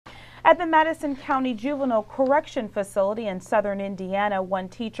At the Madison County Juvenile Correction Facility in southern Indiana, one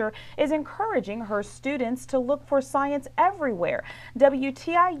teacher is encouraging her students to look for science everywhere.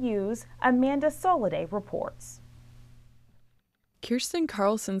 WTIU's Amanda Soliday reports. Kirsten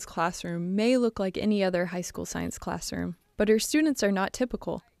Carlson's classroom may look like any other high school science classroom, but her students are not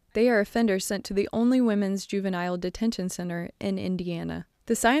typical. They are offenders sent to the only women's juvenile detention center in Indiana.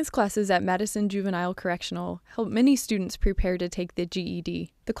 The science classes at Madison Juvenile Correctional help many students prepare to take the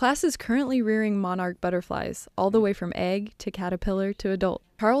GED. The class is currently rearing monarch butterflies, all the way from egg to caterpillar to adult.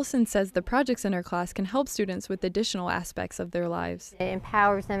 Carlson says the projects in her class can help students with additional aspects of their lives. It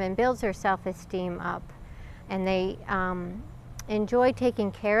empowers them and builds their self-esteem up, and they enjoy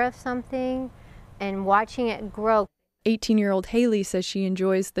taking care of something and watching it grow. 18-year-old Haley says she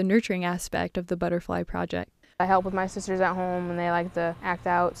enjoys the nurturing aspect of the butterfly project. I help with my sisters at home and they like to act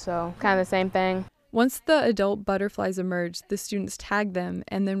out, so kind of the same thing. Once the adult butterflies emerge, the students tag them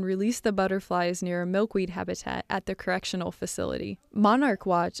and then release the butterflies near a milkweed habitat at the correctional facility. Monarch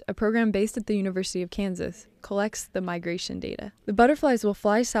Watch, a program based at the University of Kansas, collects the migration data. The butterflies will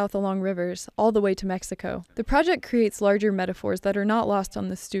fly south along rivers all the way to Mexico. The project creates larger metaphors that are not lost on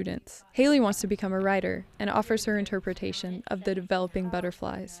the students. Haley wants to become a writer and offers her interpretation of the developing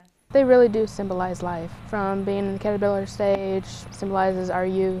butterflies. They really do symbolize life. From being in the caterpillar stage, symbolizes our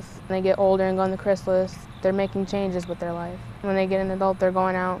youth. When they get older and go on the chrysalis, they're making changes with their life. When they get an adult, they're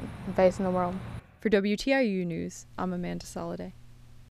going out and facing the world. For WTIU News, I'm Amanda Soliday.